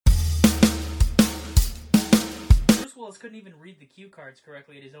Willis couldn't even read the cue cards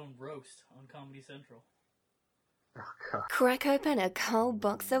correctly at his own roast on Comedy Central. Oh, God. Crack open a cold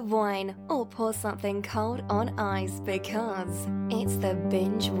box of wine or pour something cold on ice because it's the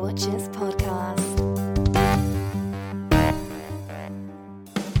Binge Watchers Podcast.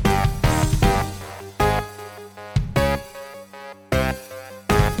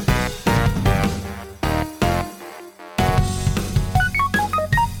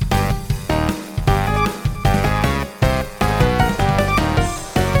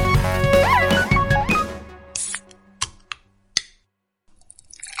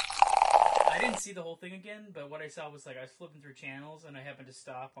 The whole thing again, but what I saw was like I was flipping through channels and I happened to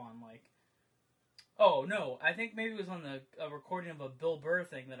stop on like, oh no, I think maybe it was on a recording of a Bill Burr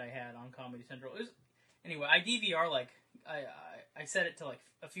thing that I had on Comedy Central. It was, anyway, I DVR like I set it to like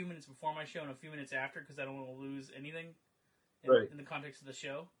a few minutes before my show and a few minutes after because I don't want to lose anything in the context of the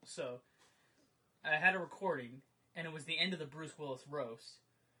show. So I had a recording and it was the end of the Bruce Willis roast,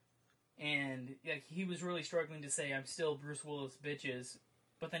 and like he was really struggling to say I'm still Bruce Willis bitches,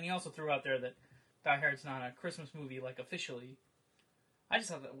 but then he also threw out there that Die Hard's not a Christmas movie, like, officially. I just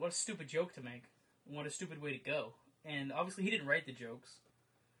thought, what a stupid joke to make. What a stupid way to go. And obviously he didn't write the jokes.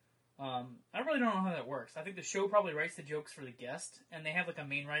 I really don't know how that works. I think the show probably writes the jokes for the guest, and they have, like, a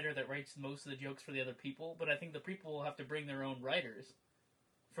main writer that writes most of the jokes for the other people, but I think the people will have to bring their own writers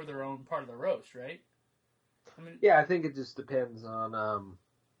for their own part of the roast, right? I mean, yeah, I think it just depends on,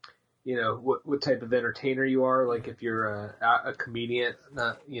 you know, what type of entertainer you are. Like, if you're a comedian,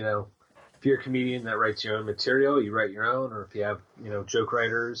 if you're a comedian that writes your own material, you write your own, or if you have, joke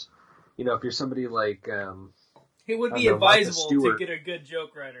writers, if you're somebody like, it would be advisable to get a good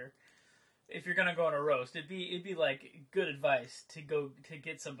joke writer if you're gonna go on a roast. It'd be like good advice to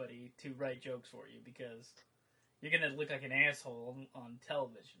get somebody to write jokes for you because you're gonna look like an asshole on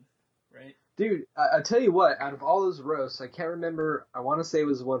television, right? Dude, I tell you what, out of all those roasts, I can't remember. I want to say it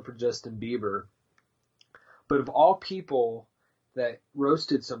was the one for Justin Bieber, but of all people that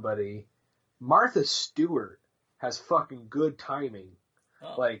roasted somebody, Martha Stewart has fucking good timing.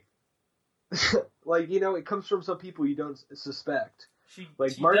 Oh. Like, it comes from some people you don't suspect. She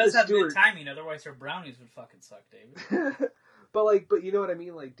Martha does have Stewart, good timing, otherwise her brownies would fucking suck, David. but you know what I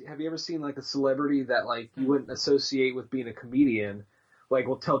mean? Like, have you ever seen, like, a celebrity that, like, you wouldn't associate with being a comedian, like,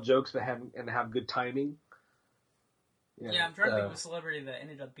 will tell jokes but have good timing? Yeah, I'm trying to think of a celebrity that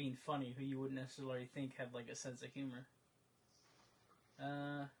ended up being funny who you wouldn't necessarily think had, like, a sense of humor.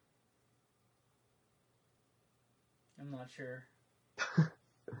 I'm not sure.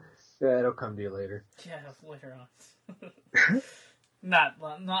 Yeah, it'll come to you later. Yeah, later on.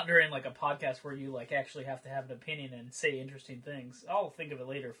 Not during like a podcast where you like actually have to have an opinion and say interesting things. I'll think of it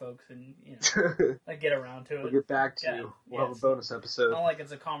later, folks, and I get around to it. We'll get back to you. We'll have a bonus episode. Not like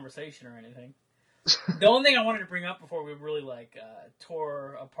it's a conversation or anything. The only thing I wanted to bring up before we really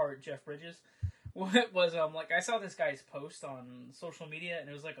tore apart Jeff Bridges was I saw this guy's post on social media and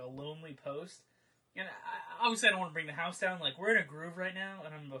it was like a lonely post. And obviously I don't want to bring the house down. Like, we're in a groove right now,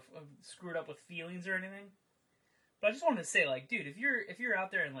 and I'm screwed up with feelings or anything. But I just wanted to say, like, dude, if you're out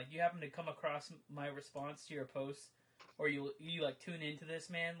there and like you happen to come across my response to your post, or you like tune into this,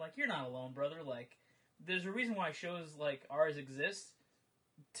 man, like, you're not alone, brother. Like, there's a reason why shows like ours exist,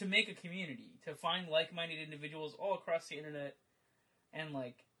 to make a community, to find like-minded individuals all across the internet, and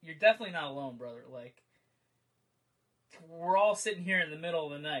like, you're definitely not alone, brother. Like, we're all sitting here in the middle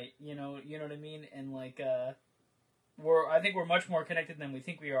of the night, you know what I mean? And like, I think we're much more connected than we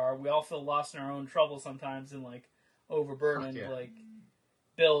think we are. We all feel lost in our own trouble sometimes and like overburdened, like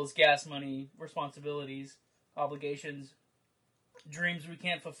bills, gas money, responsibilities, obligations, dreams we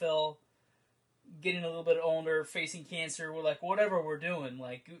can't fulfill, getting a little bit older, facing cancer. We're like, whatever we're doing,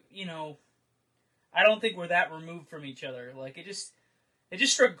 like, I don't think we're that removed from each other. Like, it just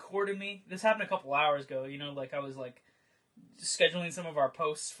struck a chord in me. This happened a couple hours ago, like I was like, scheduling some of our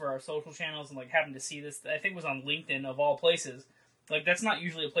posts for our social channels and like happened to see this. I think it was on LinkedIn of all places. Like, that's not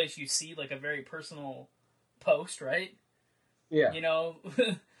usually a place you see like a very personal post, right? Yeah.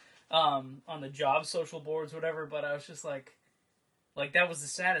 On the job social boards, whatever. But I was just like that was the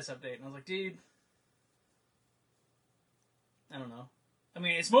status update, and I was like, dude, I don't know. I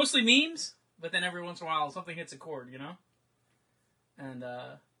mean, it's mostly memes, but then every once in a while something hits a chord, And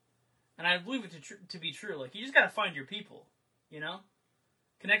I believe it to be true. Like, you just gotta find your people,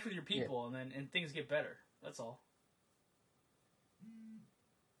 Connect with your people, and things get better. That's all.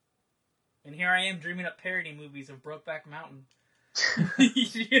 And here I am dreaming up parody movies of Brokeback Mountain.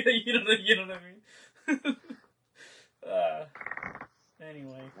 you know what I mean?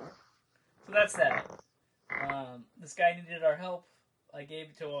 Anyway, so that's that. This guy needed our help. I gave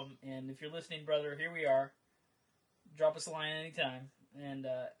it to him, and if you're listening, brother, here we are. drop us a line anytime. And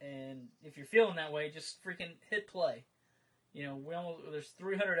if you're feeling that way, just freaking hit play. You know, there's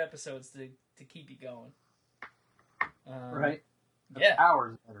 300 episodes to keep you going. Right? That's Yeah.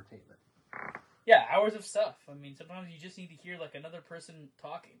 hours of entertainment. Yeah, hours of stuff. I mean, sometimes you just need to hear like another person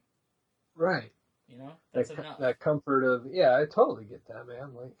talking. Right. You know, that's enough. That comfort of, yeah, I totally get that,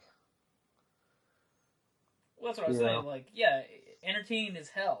 man. Like, Well, that's what I was saying. Like, yeah, entertaining is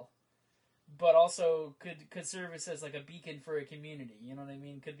hell, but also could serve as like a beacon for a community. You know what I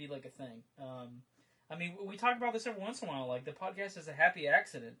mean? Could be like a thing. I mean, we talk about this every once in a while. Like, the podcast is a happy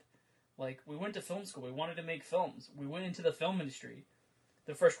accident. Like, we went to film school. We wanted to make films. We went into the film industry.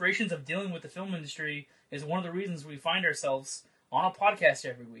 The frustrations of dealing with the film industry is one of the reasons we find ourselves on a podcast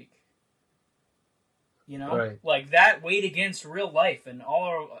every week. You know? Right. Like, that weighed against real life and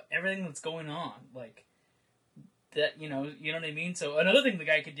everything that's going on. Like, that, you know what I mean? So, another thing the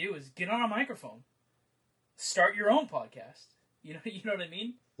guy could do is get on a microphone. Start your own podcast. You know what I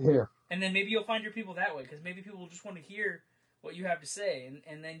mean? yeah. And then maybe you'll find your people that way, because maybe people will just want to hear what you have to say,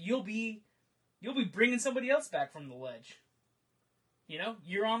 and then you'll be bringing somebody else back from the ledge. You know,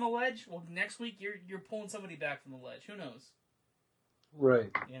 you're on the ledge. Well, next week you're pulling somebody back from the ledge. Who knows?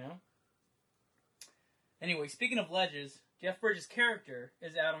 Right. You know. Anyway, speaking of ledges, Jeff Bridges' character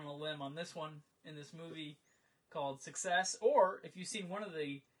is out on a limb on this one in this movie called Success. Or if you've seen one of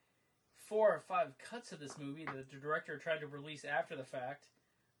the 4 or 5 cuts of this movie that the director tried to release after the fact,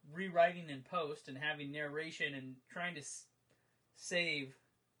 rewriting in post and having narration and trying to save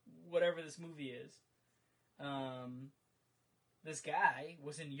whatever this movie is. This guy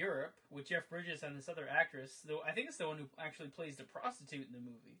was in Europe with Jeff Bridges and this other actress. Though I think it's the one who actually plays the prostitute in the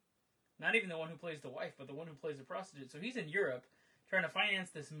movie. Not even the one who plays the wife, but the one who plays the prostitute. So he's in Europe trying to finance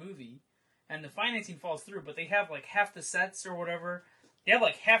this movie, and the financing falls through, but they have like half the sets or whatever. They have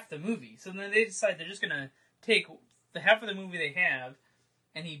like half the movie. So then they decide they're just going to take the half of the movie they have,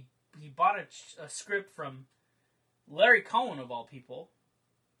 and he bought a script from Larry Cohen, of all people.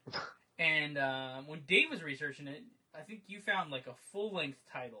 And when Dave was researching it, I think you found like a full-length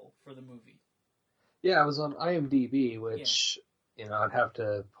title for the movie. Yeah, I was on IMDb, which, I'd have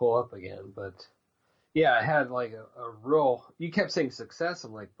to pull up again. But, yeah, I had like a real... You kept saying Success.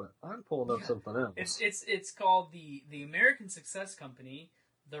 I'm like, but I'm pulling up something else. It's called the American Success Company,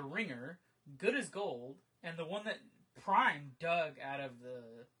 The Ringer, Good as Gold, and the one that Prime dug out of the...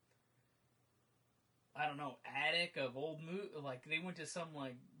 I don't know, attic of old like they went to some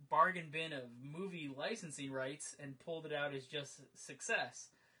like bargain bin of movie licensing rights and pulled it out as just Success.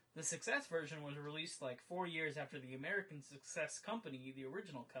 The Success version was released like 4 years after the American Success Company, the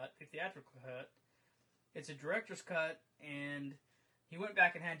original cut, the theatrical cut. It's a director's cut, and he went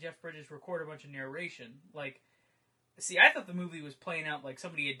back and had Jeff Bridges record a bunch of narration. Like, see, I thought the movie was playing out like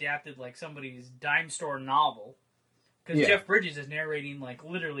somebody adapted like somebody's dime store novel. Because Jeff Bridges is narrating, like,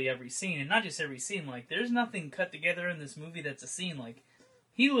 literally every scene. And not just every scene. Like, there's nothing cut together in this movie that's a scene. Like,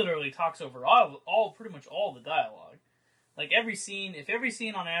 he literally talks over pretty much all the dialogue. Like, every scene, if every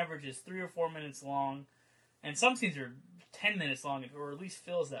scene on average is 3 or 4 minutes long, and some scenes are 10 minutes long, or at least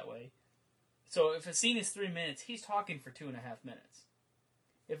feels that way. So, if a scene is 3 minutes, he's talking for 2.5 minutes.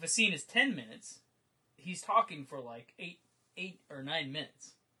 If a scene is 10 minutes, he's talking for, like, 8 or 9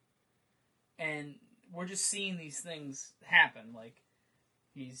 minutes. And... we're just seeing these things happen, like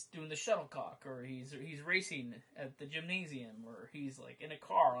he's doing the shuttlecock, or he's racing at the gymnasium, or he's like in a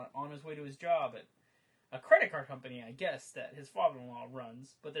car on his way to his job at a credit card company, I guess, that his father-in-law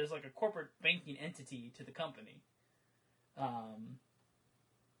runs, but there's like a corporate banking entity to the company.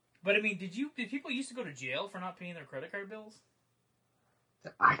 But I mean, did people used to go to jail for not paying their credit card bills?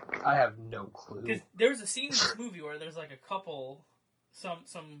 I have no clue. Because there's a scene in this movie where there's like a couple,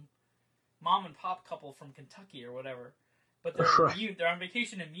 some mom and pop couple from Kentucky or whatever, but they're on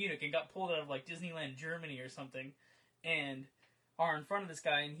vacation in Munich and got pulled out of like Disneyland Germany or something, and are in front of this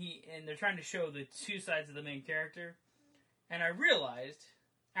guy, and they're trying to show the two sides of the main character. And I realized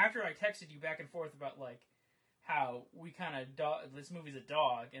after I texted you back and forth about like how we kind of this movie's a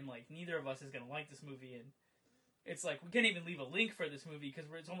dog, and like neither of us is gonna like this movie, and it's like we can't even leave a link for this movie because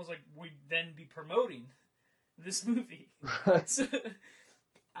it's almost like we'd then be promoting this movie. So,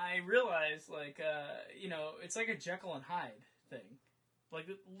 I realized, like, it's like a Jekyll and Hyde thing. Like,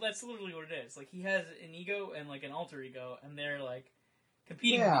 that's literally what it is. Like, he has an ego and, like, an alter ego, and they're, like,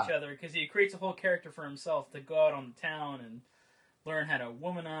 competing with each other, because he creates a whole character for himself to go out on the town and learn how to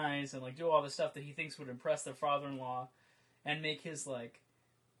womanize and, like, do all the stuff that he thinks would impress their father-in-law, and make his, like,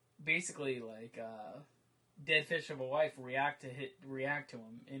 basically, like, dead fish of a wife react to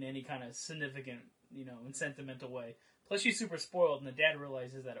him in any kind of significant, and sentimental way. Plus, she's super spoiled, and the dad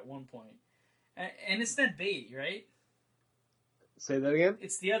realizes that at one point. And it's Ned Beatty, right? Say that again?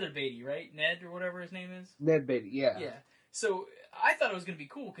 It's the other Beatty, right? Ned or whatever his name is. Ned Beatty, yeah. Yeah. So I thought it was gonna be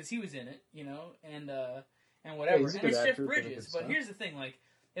cool because he was in it, you know, and whatever. Yeah, he's a and good it's Jeff actor, doing Bridges. good But stuff. here's the thing: like,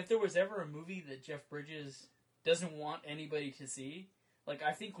 if there was ever a movie that Jeff Bridges doesn't want anybody to see, like,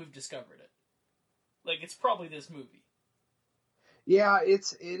 I think we've discovered it. Like, it's probably this movie. Yeah,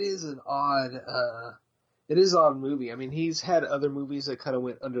 it is an odd movie. I mean, he's had other movies that kind of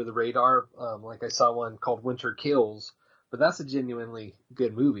went under the radar. Like I saw one called Winter Kills, but that's a genuinely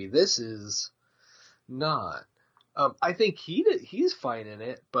good movie. This is not. I think he's fine in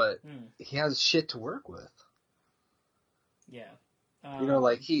it, but he has shit to work with. Yeah. You know,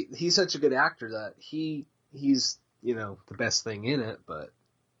 like he's such a good actor that he's you know the best thing in it, but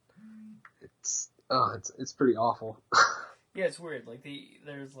it's pretty awful. Yeah, it's weird. Like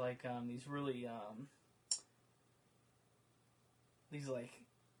there's like these really these like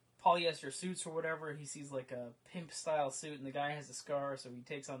polyester suits or whatever. He sees like a pimp style suit, and the guy has a scar, so he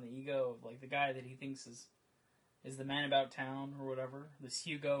takes on the ego of like the guy that he thinks is the man about town or whatever. This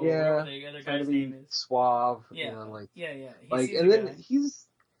Hugo, or whatever the other guy's name is. Suave, Yeah, you know, like yeah. Like, and then he's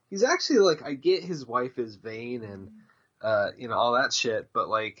actually like, I get his wife is vain and you know, all that shit, but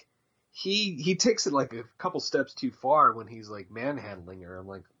like he takes it like a couple steps too far when he's like manhandling her. I'm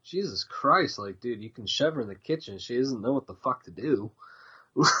like, Jesus Christ, like, dude, you can shove her in the kitchen. She doesn't know what the fuck to do.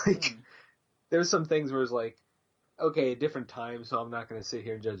 Like, there's some things where it's like, okay, a different time, so I'm not going to sit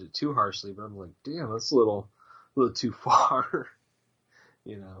here and judge it too harshly, but I'm like, damn, that's a little too far,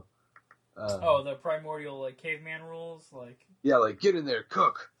 you know. The primordial like caveman rules, like yeah, like get in there,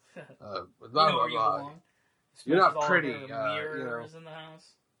 cook. Blah, blah, you blah. belong. You're not All pretty, the mirrors you know. in the house.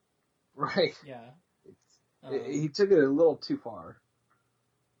 Right. Yeah. He took it a little too far.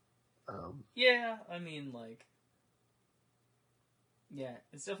 Yeah, I mean, like, yeah,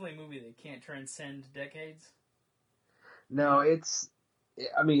 it's definitely a movie that can't transcend decades. No,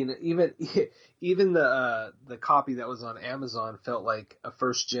 I mean, even the copy that was on Amazon felt like a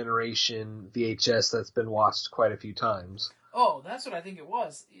first generation VHS that's been watched quite a few times. Oh, that's what I think it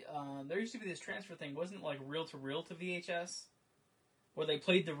was. There used to be this transfer thing, wasn't it, like reel to VHS, where they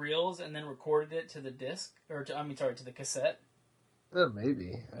played the reels and then recorded it to the disc, or to the cassette.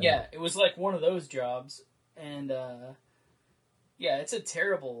 Maybe. Yeah, it was like one of those jobs, and yeah, it's a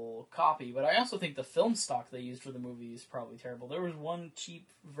terrible copy. But I also think the film stock they used for the movie is probably terrible. There was one cheap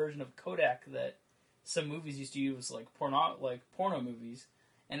version of Kodak that some movies used to use, like porno movies,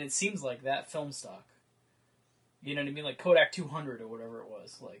 and it seems like that film stock. You know what I mean? Like Kodak 200 or whatever it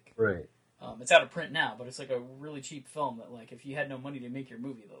was. Like, right. It's out of print now, but it's like a really cheap film that, like, if you had no money to make your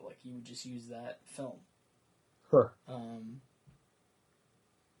movie, though, like, you would just use that film. Huh.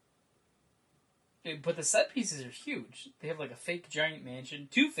 But the set pieces are huge. They have like a fake giant mansion,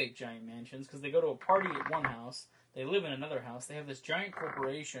 2 fake giant mansions, because they go to a party at one house, they live in another house, they have this giant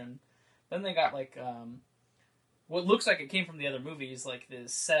corporation, then they got like, what looks like it came from the other movies, like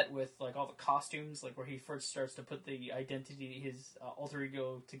this set with like all the costumes, like where he first starts to put the identity, his alter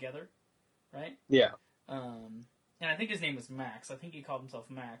ego together, right? Yeah. And I think his name was Max. I think he called himself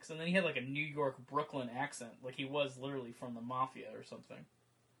Max. And then he had like a New York, Brooklyn accent, like he was literally from the Mafia or something.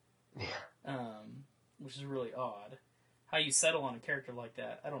 Yeah. Which is really odd. How you settle on a character like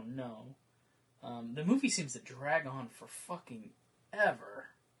that, I don't know. The movie seems to drag on for fucking ever.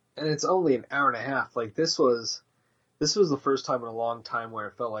 And it's only an hour and a half. Like, this was the first time in a long time where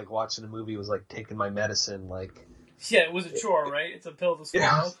it felt like watching a movie was like taking my medicine. Like, yeah, it was a chore, right? It's a pill to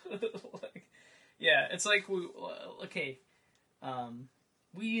swallow. Yeah. Like, yeah, it's like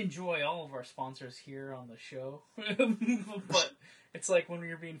we enjoy all of our sponsors here on the show, but it's like when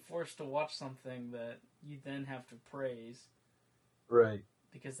you're being forced to watch something that you then have to praise, right?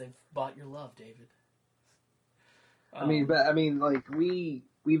 Because they've bought your love, David. I mean, like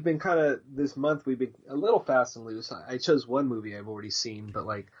we've been kind of this month we've been a little fast and loose. I chose one movie I've already seen, but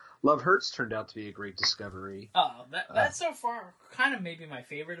like Love Hurts turned out to be a great discovery. Oh, that's so far kind of maybe my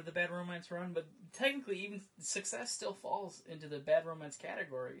favorite of the Bad Romance run, but technically even Success still falls into the Bad Romance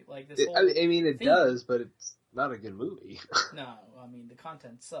category. Like this whole I mean, it thing. does, but it's not a good movie. No, I mean, the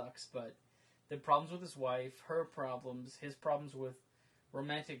content sucks, but the problems with his wife, her problems, his problems with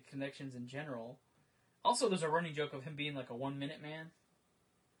romantic connections in general. Also, there's a running joke of him being like a 1-minute man.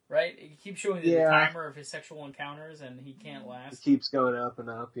 Right? He keeps showing the timer of his sexual encounters, and he can't last. It keeps going up and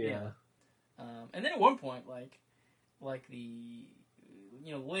up, yeah. And then at one point, like the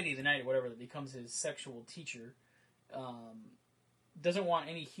lady of the night or whatever that becomes his sexual teacher, doesn't want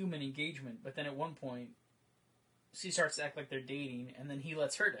any human engagement. But then at one point, she starts to act like they're dating, and then he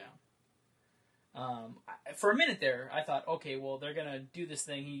lets her down. For a minute there, I thought, okay, well, they're gonna do this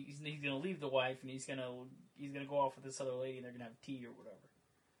thing. He's gonna leave the wife, and he's gonna go off with this other lady, and they're gonna have tea or whatever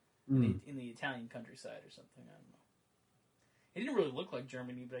in the Italian countryside or something. I don't know. It didn't really look like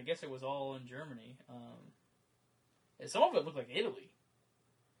Germany, but I guess it was all in Germany. Some of it looked like Italy,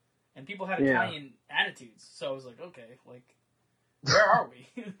 and people had Italian attitudes. So I was like, okay, like, where are we?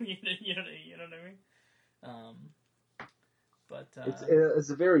 you know what I mean? But it's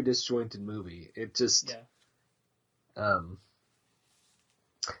a very disjointed movie. It just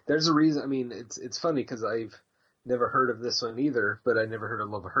there's a reason. I mean, it's funny because I've never heard of this one either, but I never heard of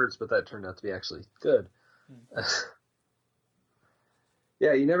Love Hurts, but that turned out to be actually good.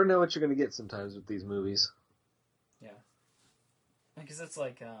 Yeah, you never know what you're going to get sometimes with these movies. Yeah, because it's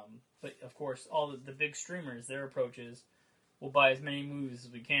like, but of course, all the big streamers, their approach is, we'll buy as many movies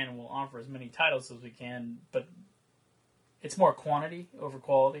as we can, and we'll offer as many titles as we can, but it's more quantity over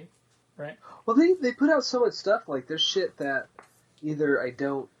quality, right? Well, they put out so much stuff. Like, there's shit that either I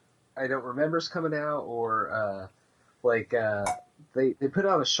don't remember's coming out, or they put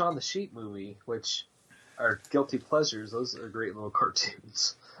out a Shaun the Sheep movie, which are guilty pleasures. Those are great little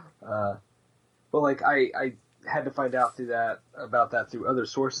cartoons. But like I had to find out about that through other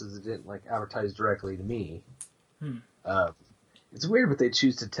sources that didn't like advertise directly to me. It's weird what they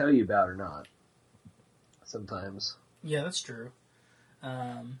choose to tell you about or not. Sometimes. Yeah, that's true.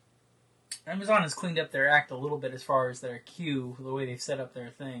 Amazon has cleaned up their act a little bit as far as their queue, the way they've set up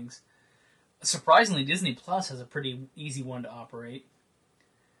their things. Surprisingly, Disney Plus has a pretty easy one to operate.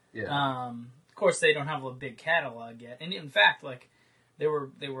 Yeah. Of course, they don't have a big catalog yet, and in fact, like they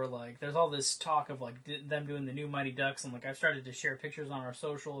were like, there's all this talk of like them doing the new Mighty Ducks, and like I've started to share pictures on our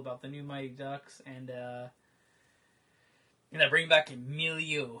social about the new Mighty Ducks, and I bring back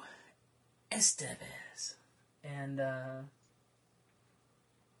Emilio Estevez. And,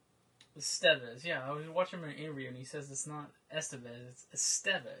 Estevez, yeah, I was watching him in an interview, and he says it's not Estevez, it's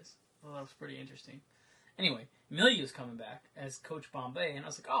Estevez. Well, that was pretty interesting. Anyway, Emilio's coming back as Coach Bombay, and I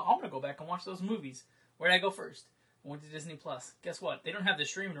was like, oh, I'm going to go back and watch those movies. Where did I go first? I went to Disney Plus. Guess what? They don't have the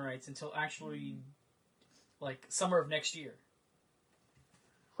streaming rights until actually, like, summer of next year.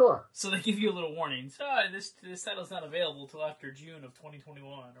 Huh. So they give you a little warning. So, this title's not available till after June of 2021,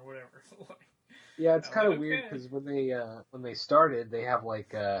 or whatever. Yeah, it's kind of weird because when they started, they have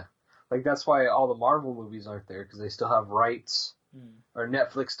like that's why all the Marvel movies aren't there, because they still have rights, or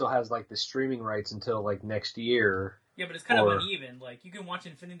Netflix still has like the streaming rights until like next year. Yeah, but it's kind of uneven. Like, you can watch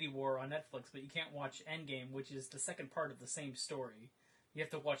Infinity War on Netflix, but you can't watch Endgame, which is the second part of the same story. You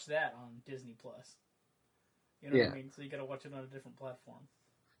have to watch that on Disney Plus. You know what I mean? So you got to watch it on a different platform.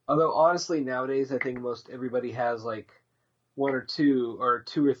 Although honestly, nowadays I think most everybody has like one or two or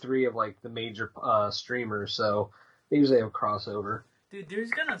three of like the major streamers, so they usually have a crossover. Dude,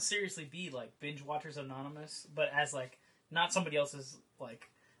 there's gonna seriously be like Binge Watchers Anonymous, but as like not somebody else's, like,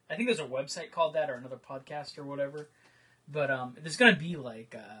 I think there's a website called that or another podcast or whatever. But there's gonna be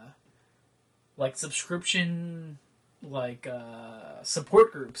like subscription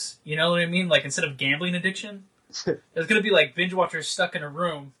support groups. You know what I mean? Like, instead of gambling addiction, there's gonna be like Binge Watchers stuck in a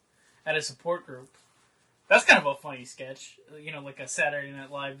room at a support group. That's kind of a funny sketch, you know, like a Saturday Night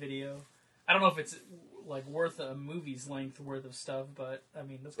Live video. I don't know if it's like worth a movie's length worth of stuff, but I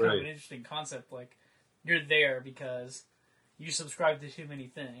mean, that's kind of an interesting concept. Like, you're there because you subscribe to too many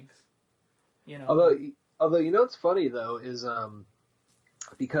things, you know. Although you know what's funny though is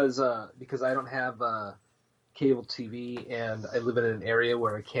because I don't have cable TV and I live in an area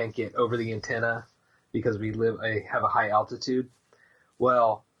where I can't get over the antenna because I have a high altitude.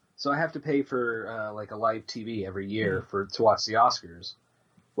 Well, so I have to pay for like a live TV every year to watch the Oscars.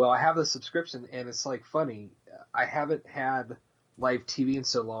 Well, I have the subscription, and it's like funny. I haven't had live TV in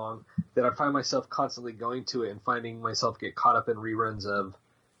so long that I find myself constantly going to it and finding myself get caught up in reruns of,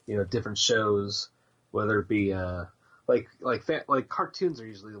 you know, different shows, whether it be like cartoons are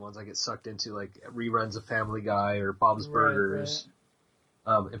usually the ones I get sucked into, like reruns of Family Guy or Bob's Burgers.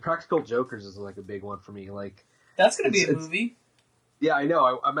 Right. And Practical Jokers is like a big one for me. Like, that's gonna be a movie. Yeah, I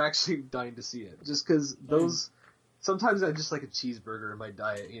know. I'm actually dying to see it, just because those. Sometimes I just like a cheeseburger in my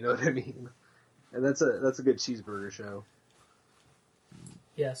diet. You know what I mean? And that's a good cheeseburger show.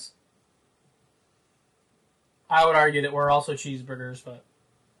 Yes. I would argue that we're also cheeseburgers, but.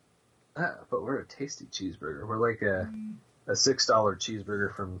 But we're a tasty cheeseburger. We're like a $6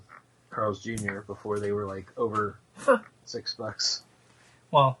 cheeseburger from Carl's Jr. before they were like over $6.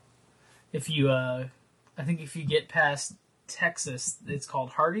 Well, if you, I think if you get past Texas, it's called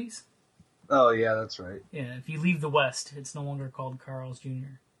Hardee's. Oh yeah, that's right. Yeah, if you leave the West, it's no longer called Carl's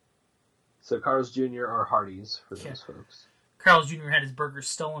Jr. So Carl's Jr. are Hardee's for those folks. Carl's Jr. had his burgers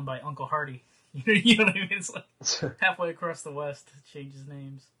stolen by Uncle Hardy. You know what I mean? It's like halfway across the West, changes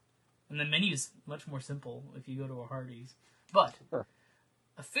names. And the menu's much more simple if you go to a Hardee's. But,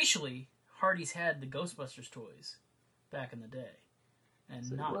 officially, Hardee's had the Ghostbusters toys back in the day. And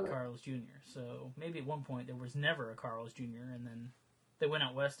So not what? Carl's Jr. So, maybe at one point there was never a Carl's Jr. And then they went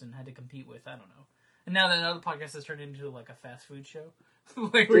out west and had to compete with, I don't know. And now that another podcast has turned into like a fast food show.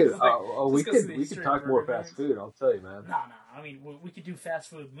 Like, we're Dude, just like, we just 'cause could they we could straight talk more burger fast joints. food. I'll tell you, man. No. I mean, we could do fast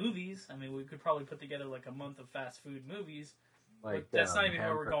food movies. I mean, we could probably put together like a month of fast food movies. Like that's not even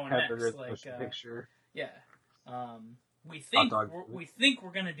where we're going hamburgers, next, like, Motion picture. Yeah. We think dog we think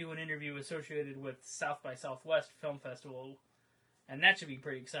we're gonna do an interview associated with South by Southwest Film Festival, and that should be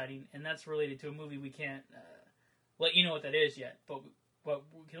pretty exciting. And that's related to a movie we can't let you know what that is yet, but we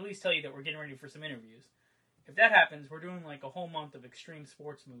can at least tell you that we're getting ready for some interviews. If that happens, we're doing like a whole month of extreme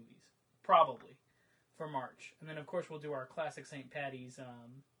sports movies, probably, for March. And then, of course, we'll do our classic St. Patty's,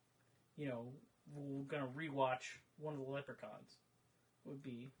 we're going to rewatch one of the Leprechauns. Would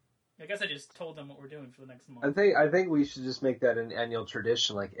be... I guess I just told them what we're doing for the next month. I think we should just make that an annual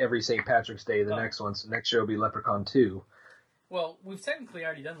tradition, like every St. Patrick's Day, the next one. So next year will be Leprechaun 2. Well, we've technically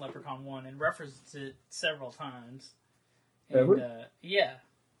already done Leprechaun 1 and referenced it several times. Have we? Yeah,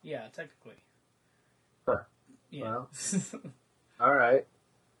 technically. Huh. Yeah. Well. All right.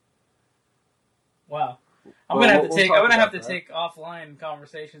 Wow. I'm Well, gonna have we'll to take. talk I'm gonna have to about that. take offline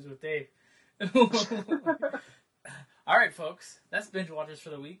conversations with Dave. All right, folks. That's Binge Watchers for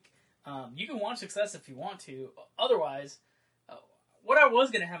the week. You can watch Success if you want to. Otherwise, what I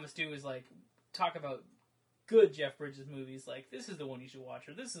was gonna have us do is like talk about good Jeff Bridges movies. Like, this is the one you should watch,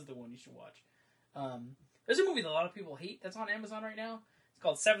 or this is the one you should watch. There's a movie that a lot of people hate that's on Amazon right now. It's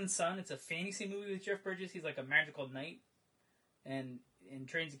called Seventh Son. It's a fantasy movie with Jeff Bridges. He's like a magical knight, and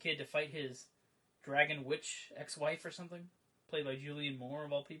trains a kid to fight his dragon witch ex-wife or something, played by Julianne Moore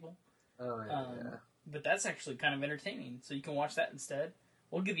of all people. Oh yeah. But that's actually kind of entertaining, so you can watch that instead.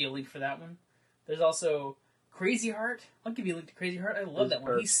 We'll give you a link for that one. There's also Crazy Heart. I'll give you a link to Crazy Heart. I love that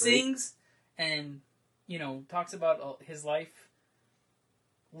one. He sings and talks about his life,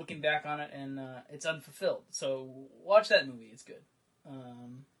 looking back on it, and it's unfulfilled. So watch that movie. It's good.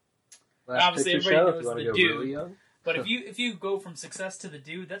 Last Obviously, picture everybody show, if knows you want The to go Dude. really young. But if you go from Success to The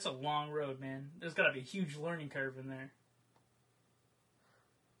Dude, that's a long road, man. There's got to be a huge learning curve in there.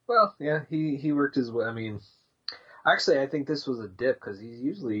 Well, yeah, he worked his way. I mean, actually, I think this was a dip because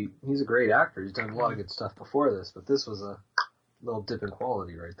he's a great actor. He's done a lot of good stuff before this, but this was a little dip in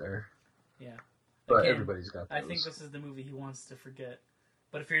quality right there. Yeah. But Again, everybody's got those. I think this is the movie he wants to forget.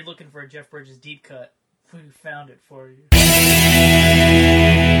 But if you're looking for a Jeff Bridges deep cut, we found it for you.